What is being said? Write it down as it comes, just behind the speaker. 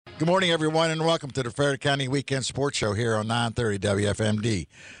Good morning, everyone, and welcome to the Frederick County Weekend Sports Show here on 930 WFMD.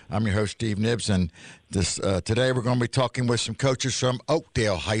 I'm your host, Steve Nibbs, and today we're going to be talking with some coaches from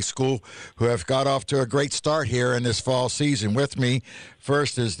Oakdale High School who have got off to a great start here in this fall season. With me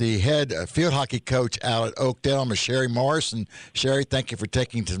first is the head field hockey coach out at Oakdale, Ms. Sherry Morris. And Sherry, thank you for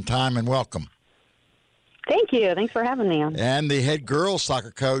taking some time and welcome. Thank you. Thanks for having me on. And the head girls soccer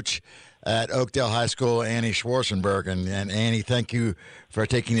coach at Oakdale High School, Annie Schwarzenberg. And Annie, thank you for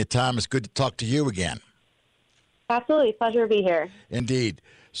taking the time. It's good to talk to you again. Absolutely. Pleasure to be here. Indeed.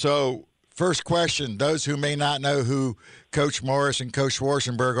 So, first question, those who may not know who Coach Morris and Coach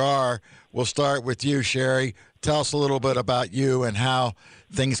Schwarzenberg are, we'll start with you, Sherry. Tell us a little bit about you and how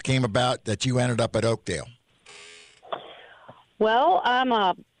things came about that you ended up at Oakdale. Well, I'm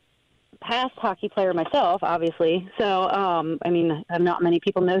a past hockey player myself, obviously. So, not many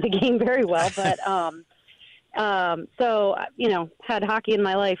people know the game very well, but had hockey in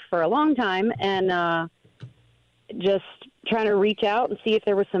my life for a long time and just trying to reach out and see if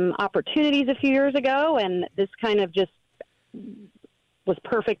there were some opportunities a few years ago, and this kind of just was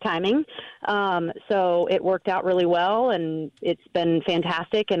perfect timing. So it worked out really well, and it's been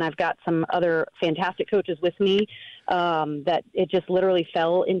fantastic, and I've got some other fantastic coaches with me that it just literally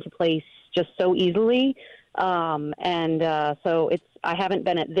fell into place just so easily. So I haven't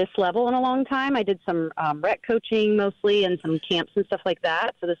been at this level in a long time. I did some rec coaching mostly and some camps and stuff like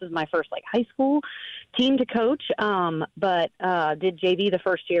that. So this is my first high school team to coach, but did JV the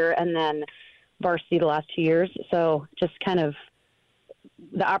first year and then varsity the last 2 years. So just kind of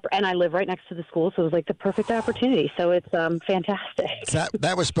and I live right next to the school, so it was the perfect opportunity. So it's fantastic.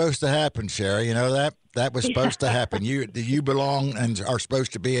 That was supposed to happen, Sherry. You know that was supposed to happen. You belong and are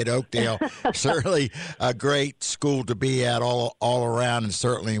supposed to be at Oakdale. Certainly a great school to be at all around, and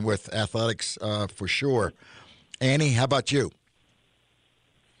certainly with athletics for sure. Annie, how about you?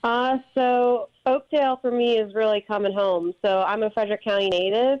 So Oakdale for me is really coming home. So I'm a Frederick County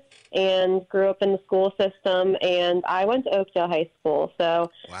native and grew up in the school system, and I went to Oakdale High School. So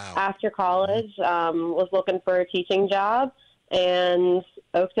After college, was looking for a teaching job, and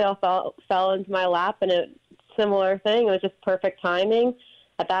Oakdale fell into my lap, and a similar thing. It was just perfect timing.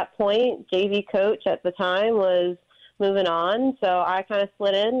 At that point, JV coach at the time was moving on, so I kind of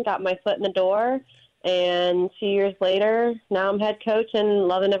slid in, got my foot in the door, and 2 years later, now I'm head coach and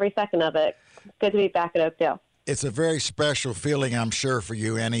loving every second of it. Good to be back at Oakdale. It's a very special feeling, I'm sure, for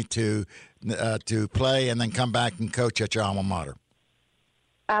you, Annie, to play and then come back and coach at your alma mater.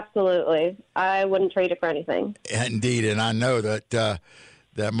 Absolutely. I wouldn't trade it for anything. Indeed, and I know that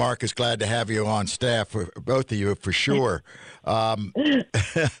Mark is glad to have you on staff, for both of you, for sure.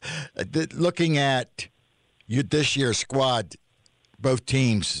 Looking at this year's squad, both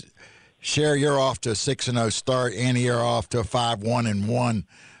teams, Sherry, you're off to a 6-0 start. Annie, you're off to a 5-1-1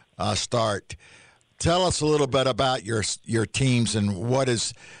 start. Tell us a little bit about your teams and what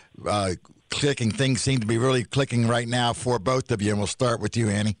is clicking. Things seem to be really clicking right now for both of you, and we'll start with you,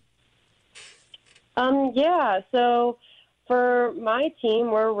 Annie. So for my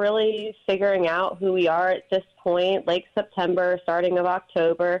team, we're really figuring out who we are at this point, late September, starting of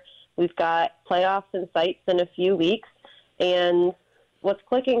October. We've got playoffs in sights in a few weeks, and what's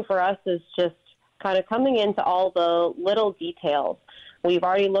clicking for us is just kind of coming into all the little details. We've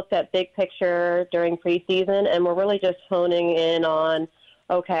already looked at big picture during preseason, and we're really just honing in on,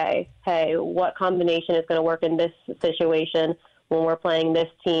 okay, hey, what combination is going to work in this situation when we're playing this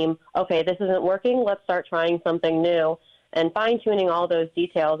team? Okay, this isn't working. Let's start trying something new. And fine-tuning all those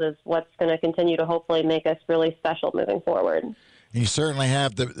details is what's going to continue to hopefully make us really special moving forward. You certainly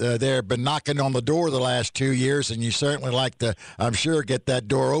have been knocking on the door the last 2 years, and you certainly like to, I'm sure, get that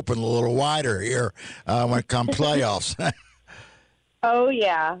door open a little wider here when it comes playoffs. Oh,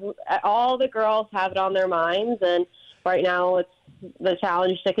 yeah. All the girls have it on their minds, and right now it's the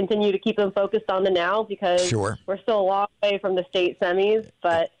challenge to continue to keep them focused on the now because we're still a long way from the state semis,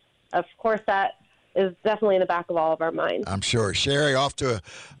 but of course that is definitely in the back of all of our minds. I'm sure. Sherry, off to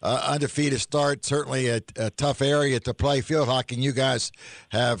an undefeated start, certainly a tough area to play field hockey, and you guys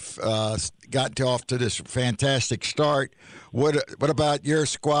have gotten off to this fantastic start. What about your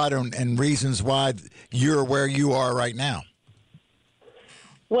squad and reasons why you're where you are right now?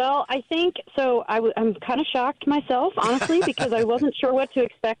 Well, I think so. I'm kind of shocked myself, honestly, because I wasn't sure what to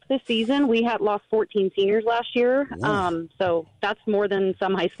expect this season. We had lost 14 seniors last year, so that's more than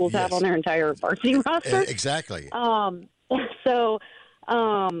some high schools have on their entire varsity roster. Exactly. It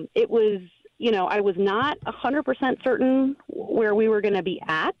was, I was not 100% certain where we were going to be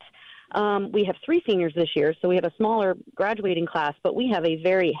at. We have 3 seniors this year, so we have a smaller graduating class, but we have a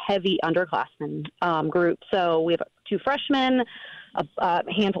very heavy underclassmen group. So we have 2 freshmen, a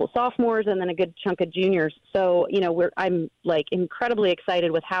handful of sophomores, and then a good chunk of juniors. So, I'm like incredibly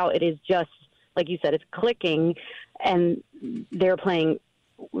excited with how it is just, like you said, it's clicking, and they're playing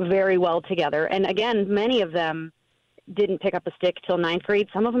very well together. And again, many of them didn't pick up a stick till 9th grade,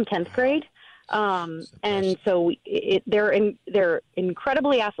 some of them 10th grade. And so they're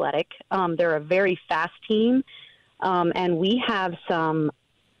incredibly athletic. They're a very fast team. And we have some,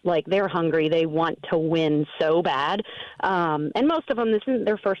 like, they're hungry. They want to win so bad. And most of them, this isn't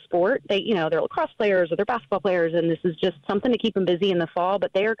their first sport. They're lacrosse players or they're basketball players, and this is just something to keep them busy in the fall.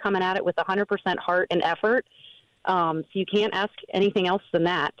 But they are coming at it with 100% heart and effort. So you can't ask anything else than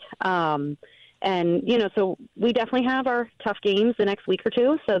that. And, so we definitely have our tough games the next week or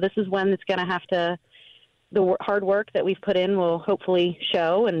two. So this is when it's going to have to, the hard work that we've put in will hopefully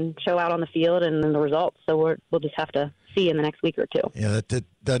show out on the field and then the results. So we'll just have to see in the next week or two. Yeah, that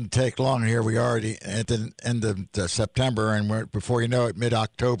doesn't take long here. We already at the end of September, and before you know it,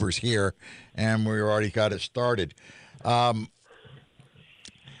 mid-October's here, and we already got it started.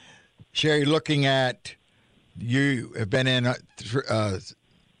 Sherry, looking at, you have been in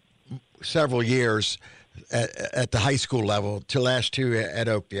several years at the high school level, to last two at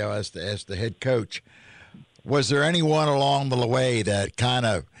Oakdale as the head coach. Was there anyone along the way that kind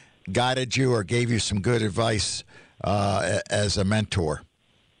of guided you or gave you some good advice as a mentor?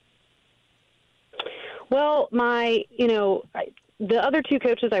 Well, the other two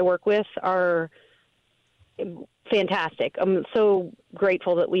coaches I work with are fantastic. I'm so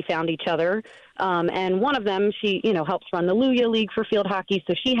grateful that we found each other. And one of them, she, helps run the Luya League for field hockey.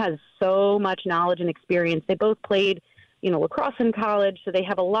 So she has so much knowledge and experience. They both played, lacrosse in college. So they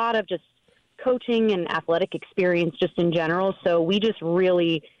have a lot of just coaching and athletic experience just in general. So we just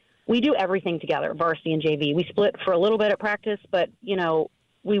we do everything together, varsity and JV. We split for a little bit at practice, but,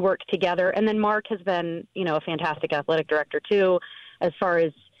 we work together. And then Mark has been, a fantastic athletic director too, as far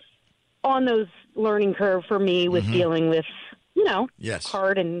as on those learning curve for me with dealing with, yes,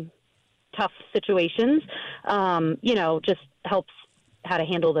 hard and tough situations, just helps how to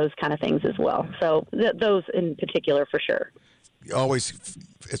handle those kind of things as well. So those in particular, for sure.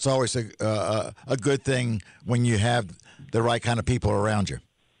 It's always a good thing when you have the right kind of people around you.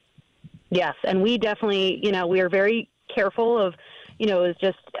 Yes, and we definitely, we are very careful of, it was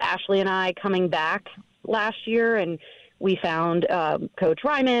just Ashley and I coming back last year, and we found Coach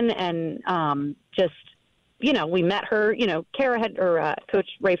Ryman, and we met her. Coach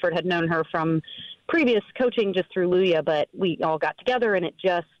Rayford had known her from previous coaching just through Luya, but we all got together, and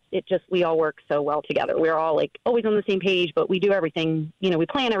we all work so well together. We're all like always on the same page, but we do everything, we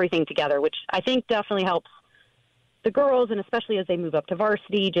plan everything together, which I think definitely helps the girls, and especially as they move up to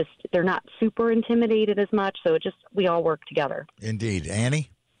varsity, they're not super intimidated as much. So we all work together. Indeed. Annie?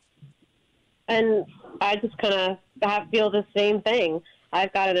 And I just kind of feel the same thing.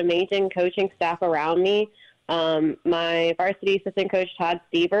 I've got an amazing coaching staff around me. My varsity assistant coach, Todd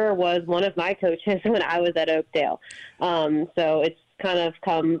Stever, was one of my coaches when I was at Oakdale. So it's kind of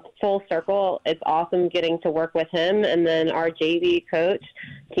come full circle. It's awesome getting to work with him. And then our JV coach,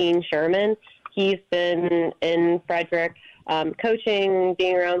 Teen Sherman, he's been in Frederick coaching,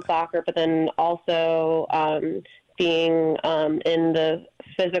 being around soccer, but then also being in the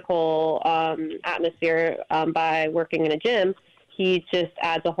physical atmosphere by working in a gym. He just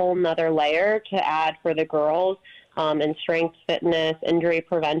adds a whole nother layer to add for the girls in strength, fitness, injury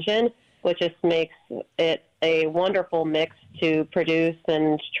prevention, which just makes it a wonderful mix to produce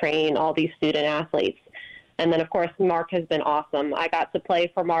and train all these student athletes. And then, of course, Mark has been awesome. I got to play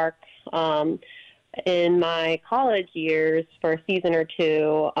for Mark in my college years for a season or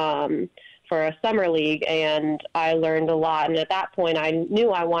two for a summer league, and I learned a lot. And at that point, I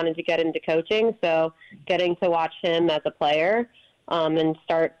knew I wanted to get into coaching, so getting to watch him as a player and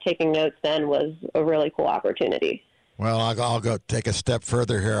start taking notes then was a really cool opportunity. Well, I'll go take a step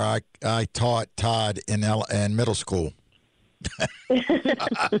further here. I taught Todd in middle school.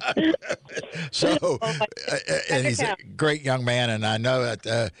 So, and he's a great young man, and I know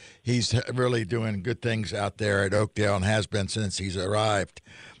that he's really doing good things out there at Oakdale and has been since he's arrived.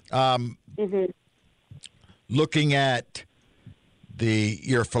 Looking at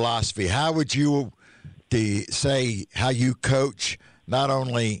your philosophy, how would you say how you coach not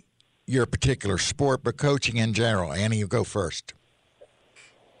only your particular sport but coaching in general? Annie, you go first.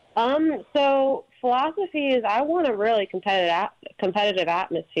 So philosophy is I want a really competitive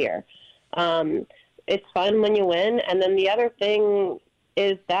atmosphere. It's fun when you win, and then the other thing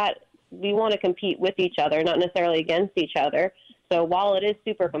is that we want to compete with each other, not necessarily against each other. So while it is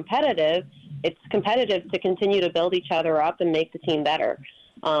super competitive, it's competitive to continue to build each other up and make the team better.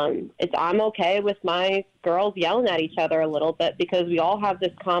 I'm okay with my girls yelling at each other a little bit because we all have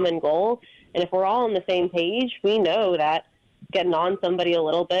this common goal. And if we're all on the same page, we know that getting on somebody a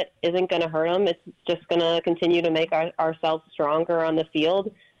little bit isn't going to hurt them. It's just going to continue to make ourselves stronger on the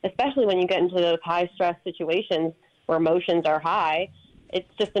field, especially when you get into those high-stress situations where emotions are high. It's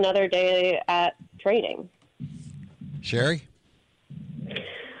just another day at training. Sherry?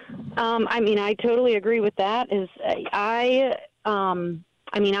 I totally agree with that. I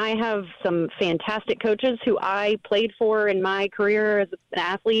have some fantastic coaches who I played for in my career as an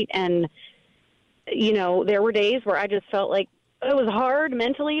athlete, and there were days where I just felt like it was hard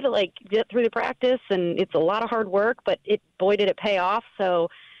mentally to get through the practice, and it's a lot of hard work, but boy did it pay off. So,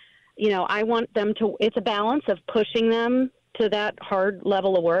 I want them to, it's a balance of pushing them to that hard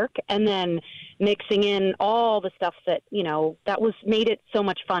level of work and then mixing in all the stuff that, that was made it so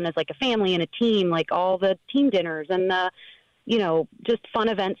much fun as like a family and a team, like all the team dinners and the, just fun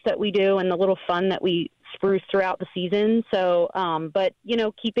events that we do and the little fun that we spruce throughout the season. So, but,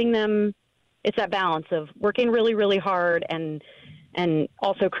 keeping them, it's that balance of working really, really hard and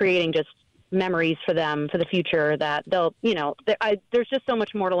also creating just memories for them for the future that they'll, there's just so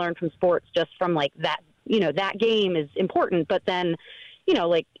much more to learn from sports just from like that, that game is important, but then,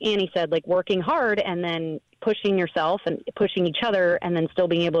 like Annie said, like working hard and then pushing yourself and pushing each other and then still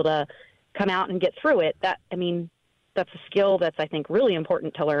being able to come out and get through it. That's a skill that's, I think, really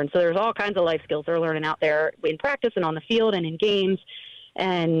important to learn. So there's all kinds of life skills they're learning out there in practice and on the field and in games.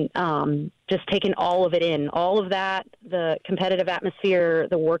 And just taking all of it in, all of that, the competitive atmosphere,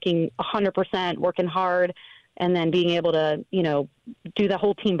 the working 100%, working hard, and then being able to, do the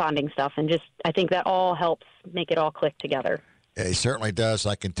whole team bonding stuff. And just, I think that all helps make it all click together. It certainly does.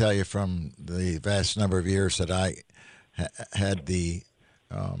 I can tell you from the vast number of years that I had the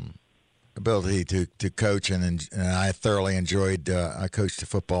ability to coach, and I thoroughly enjoyed. I coached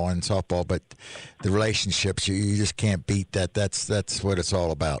football and softball, but the relationships you just can't beat that. That's what it's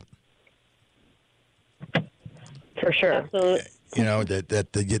all about. For sure. Absolutely.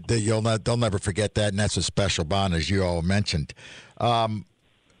 They'll never forget that, and that's a special bond, as you all mentioned.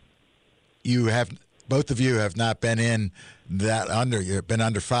 Both of you have not been in that you've been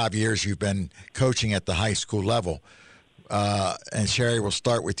under 5 years. You've been coaching at the high school level, and Sherry, we'll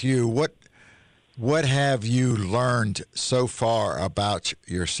start with you. What have you learned so far about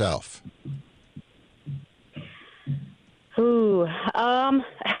yourself? Ooh,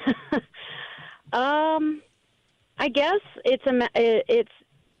 I guess it's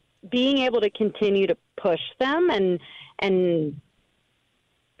being able to continue to push them and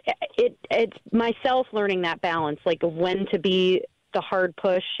it's myself learning that balance, like of when to be the hard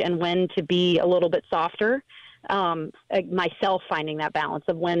push and when to be a little bit softer. Myself finding that balance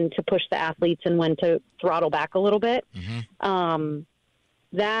of when to push the athletes and when to throttle back a little bit. Mm-hmm.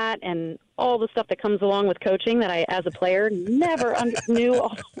 That and all the stuff that comes along with coaching that I, as a player, never knew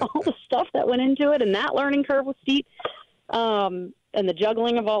all the stuff that went into it, and that learning curve was steep, and the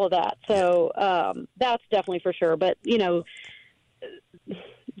juggling of all of that. So that's definitely for sure. But,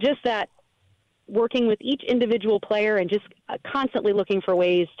 just that working with each individual player and just constantly looking for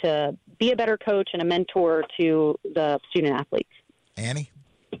ways to be a better coach and a mentor to the student athletes. Annie?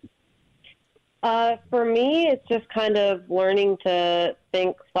 For me, it's just kind of learning to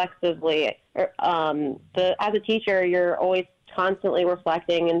think flexibly. As a teacher, you're always constantly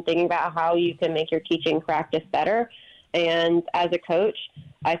reflecting and thinking about how you can make your teaching practice better. And as a coach,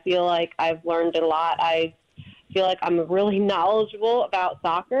 I feel like I've learned a lot. I feel like I'm really knowledgeable about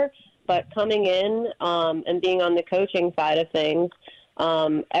soccer, but coming in and being on the coaching side of things,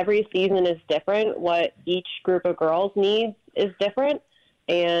 every season is different. What each group of girls needs is different,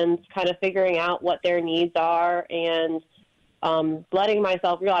 and kind of figuring out what their needs are and letting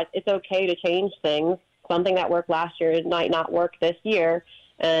myself realize it's okay to change things. Something that worked last year might not work this year,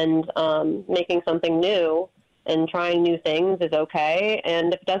 and making something new and trying new things is okay.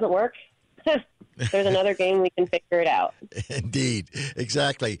 And if it doesn't work, there's another game, we can figure it out. Indeed.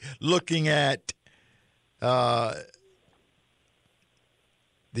 Exactly. Looking at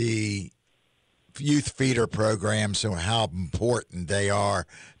the youth feeder programs and how important they are.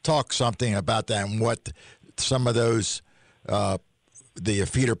 Talk something about that and what some of those, the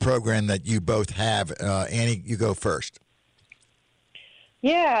feeder program that you both have. Annie, you go first.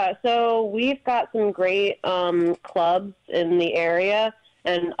 Yeah, so we've got some great clubs in the area,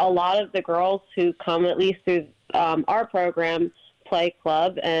 and a lot of the girls who come at least through our program play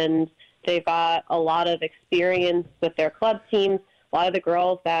club, and they've got a lot of experience with their club teams. A lot of the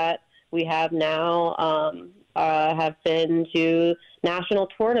girls that we have now have been to national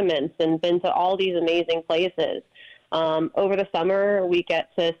tournaments and been to all these amazing places. Over the summer, we get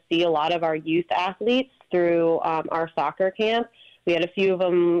to see a lot of our youth athletes through our soccer camp. We had a few of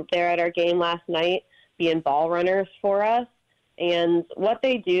them there at our game last night being ball runners for us. And what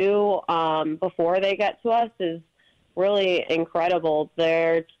they do before they get to us is really incredible.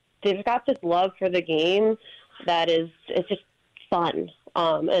 They've got this love for the game that it's just fun.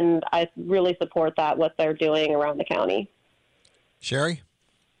 And I really support that, what they're doing around the county. Sherry?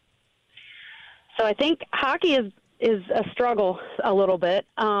 So I think hockey is a struggle a little bit.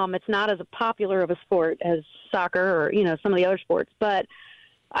 It's not as popular of a sport as soccer or, some of the other sports. But,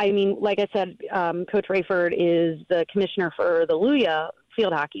 I mean, like I said, Coach Rayford is the commissioner for the Luya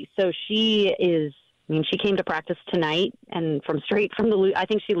field hockey. So she came to practice tonight and straight from the Luya. I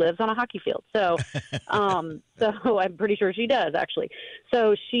think she lives on a hockey field. So, so I'm pretty sure she does, actually.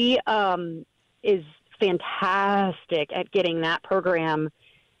 So she is fantastic at getting that program,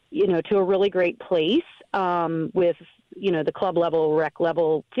 to a really great place with, the club level, rec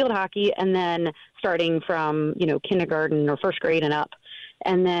level field hockey, and then starting from, kindergarten or first grade and up.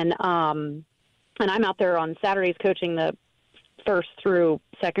 And then, and I'm out there on Saturdays coaching the first through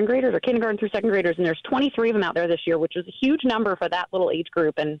second graders, or kindergarten through second graders, and there's 23 of them out there this year, which is a huge number for that little age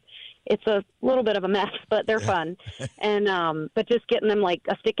group. And it's a little bit of a mess, but they're fun. And but just getting them like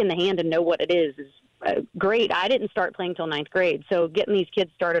a stick in the hand and know what it is great. I didn't start playing till ninth grade, so getting these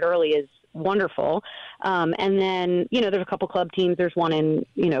kids started early is wonderful. And then, there's a couple club teams. There's one in,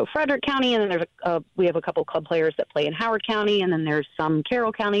 Frederick County, and then there's we have a couple club players that play in Howard County, and then there's some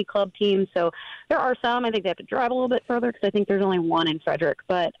Carroll County club teams. So there are some. I think they have to drive a little bit further because I think there's only one in Frederick.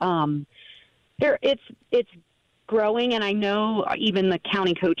 But it's growing, and I know even the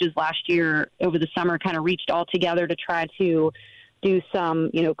county coaches last year over the summer kind of reached all together to try to do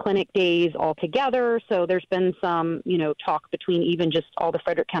some, clinic days all together. So there's been some, talk between even just all the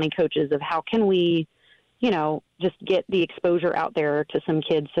Frederick County coaches of how can we, just get the exposure out there to some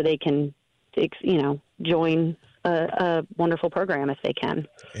kids so they can, join a wonderful program if they can.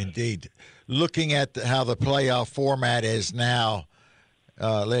 Indeed. Looking at how the playoff format is now,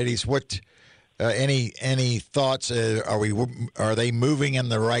 ladies, what any thoughts? Are they moving in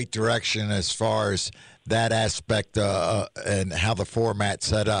the right direction as far as that aspect and how the format's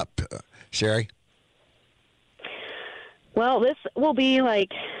set up? Sherry? Well, this will be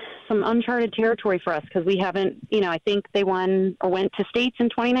like some uncharted territory for us because we haven't, I think they went to states in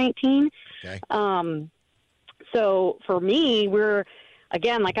 2019. Okay. So for me,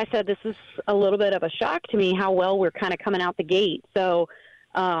 again, like I said, this is a little bit of a shock to me how well we're kind of coming out the gate. So,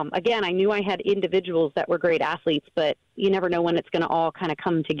 again, I knew I had individuals that were great athletes, but you never know when it's going to all kind of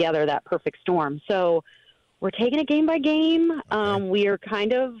come together, that perfect storm. So we're taking it game by game. Okay. We are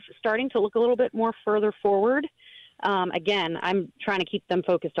kind of starting to look a little bit more further forward. Again, I'm trying to keep them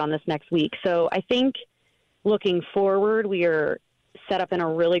focused on this next week. So I think looking forward, we are set up in a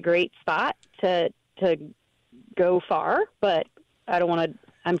really great spot to go far, but I don't want to.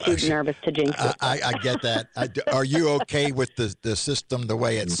 I'm too nervous to jinx it. I get that. Are you okay with the system the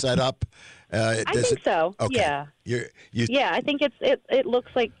way it's set up? I think so. Okay. Yeah. Yeah, I think it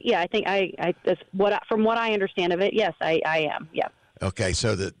looks like. Yeah, I think from what I understand of it. Yes, I am. Yeah. Okay,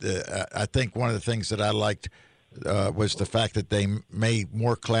 so I think one of the things that I liked was the fact that they made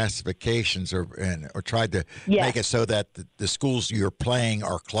more classifications or tried to make it so that the schools you're playing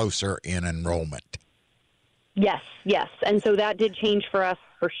are closer in enrollment. Yes. And so that did change for us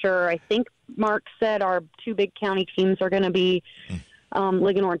for sure. I think Mark said our two big county teams are going to be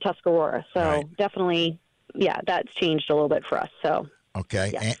Ligonor and Tuscarora. So definitely, that's changed a little bit for us. So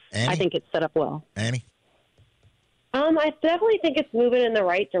okay, yes, Annie? I think it's set up well. Annie? I definitely think it's moving in the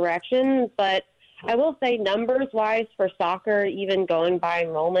right direction, but I will say numbers-wise for soccer, even going by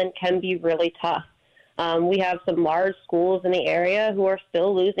enrollment can be really tough. We have some large schools in the area who are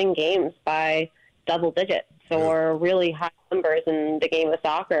still losing games by double digits or really high numbers in the game of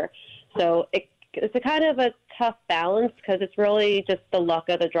soccer. So it's a kind of a tough balance because it's really just the luck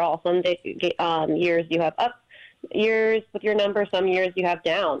of the draw. Some years you have up years with your number, some years you have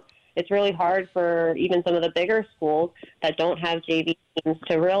down. It's really hard for even some of the bigger schools that don't have JV teams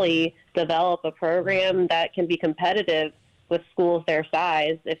to really develop a program that can be competitive with schools their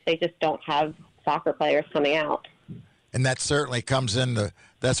size if they just don't have soccer players coming out. And that certainly comes in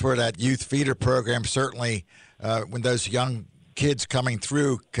that's where that youth feeder program certainly, when those young kids coming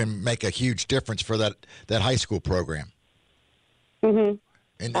through can make a huge difference for that high school program. Mm-hmm.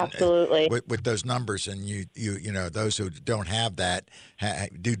 And, absolutely. With those numbers, and you those who don't have that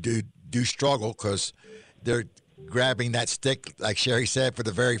do struggle because they're grabbing that stick, like Sherry said, for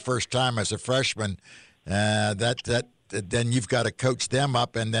the very first time as a freshman. Then you've got to coach them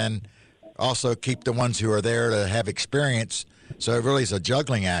up, and then also keep the ones who are there to have experience. So it really is a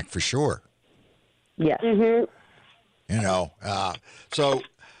juggling act for sure. Yes. Mm-hmm. You know, so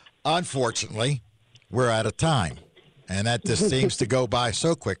unfortunately, we're out of time. And that just seems to go by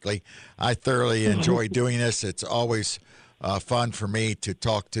so quickly. I thoroughly enjoy doing this. It's always fun for me to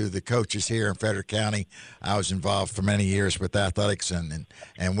talk to the coaches here in Frederick County. I was involved for many years with athletics, and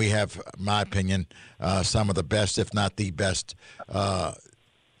we have, in my opinion, some of the best, if not the best,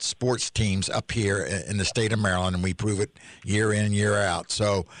 sports teams up here in the state of Maryland, and we prove it year in and year out.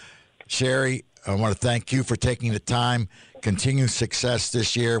 So, Sherry, I want to thank you for taking the time. Continue success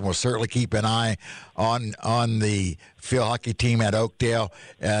this year. We'll certainly keep an eye on the field hockey team at Oakdale,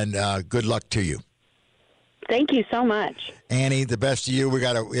 and good luck to you. Thank you so much. Annie, the best of you. We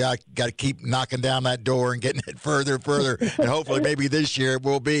got to keep knocking down that door and getting it further and further, and hopefully maybe this year it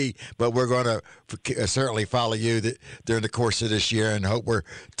will be. But we're going to certainly follow you during the course of this year, and hope we're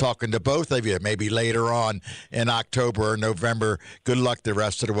talking to both of you maybe later on in October or November. Good luck the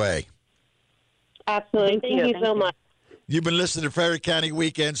rest of the way. Absolutely. Thank you so much. You've been listening to Frederick County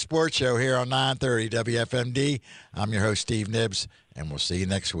Weekend Sports Show here on 930 WFMD. I'm your host, Steve Nibbs, and we'll see you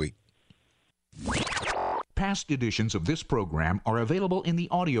next week. Past editions of this program are available in the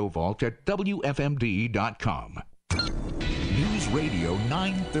audio vault at WFMD.com. News Radio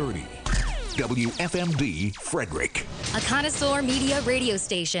 930. WFMD Frederick. A connoisseur media radio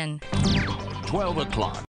station. 12 o'clock.